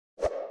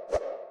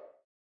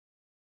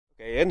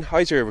Okay, Ian,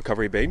 how's your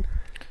recovery been?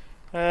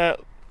 Uh,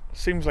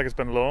 Seems like it's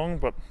been long,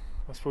 but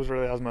I suppose it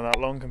really hasn't been that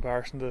long in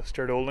comparison to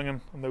Stuart Olding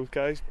and those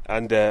guys.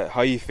 And how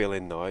are you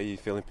feeling now? Are you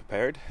feeling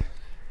prepared?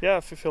 Yeah,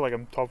 I feel like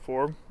I'm top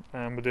form.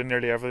 We're doing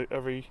nearly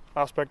every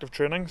aspect of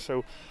training,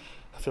 so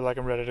I feel like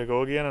I'm ready to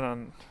go again, and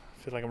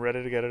I feel like I'm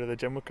ready to get out of the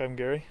gym with Cam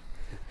Gary.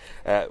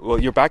 Well,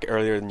 you're back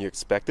earlier than you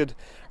expected.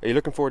 Are you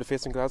looking forward to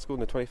facing Glasgow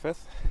on the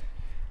 25th?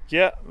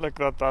 Yeah, like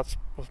that's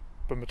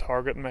been my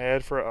target in my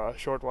head for a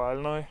short while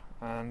now,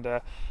 and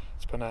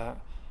it's been a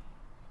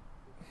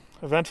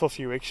eventful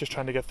few weeks just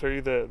trying to get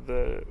through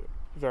the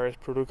various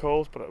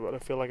protocols, but I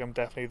feel like I'm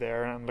definitely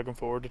there, and I'm looking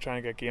forward to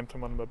trying to get game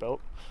time under my belt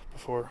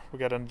before we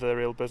get into the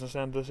real business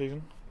end of the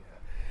season.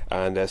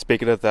 And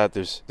speaking of that,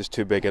 there's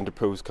two big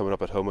interpros coming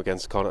up at home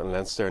against Connacht and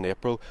Leinster in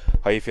April.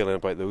 How are you feeling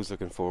about those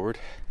looking forward?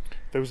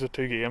 Those are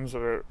two games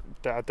that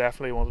I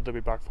definitely wanted to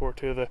be back for.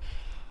 Two of the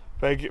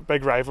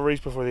big rivalries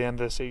before the end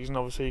of the season.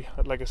 Obviously,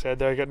 like I said,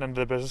 they're getting into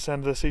the business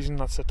end of the season.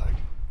 That's the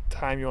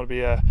time you want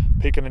to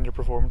be peaking in your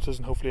performances,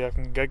 and hopefully I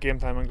can get game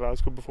time in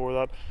Glasgow before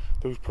that.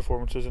 Those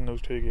performances in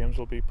those two games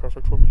will be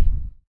perfect for me.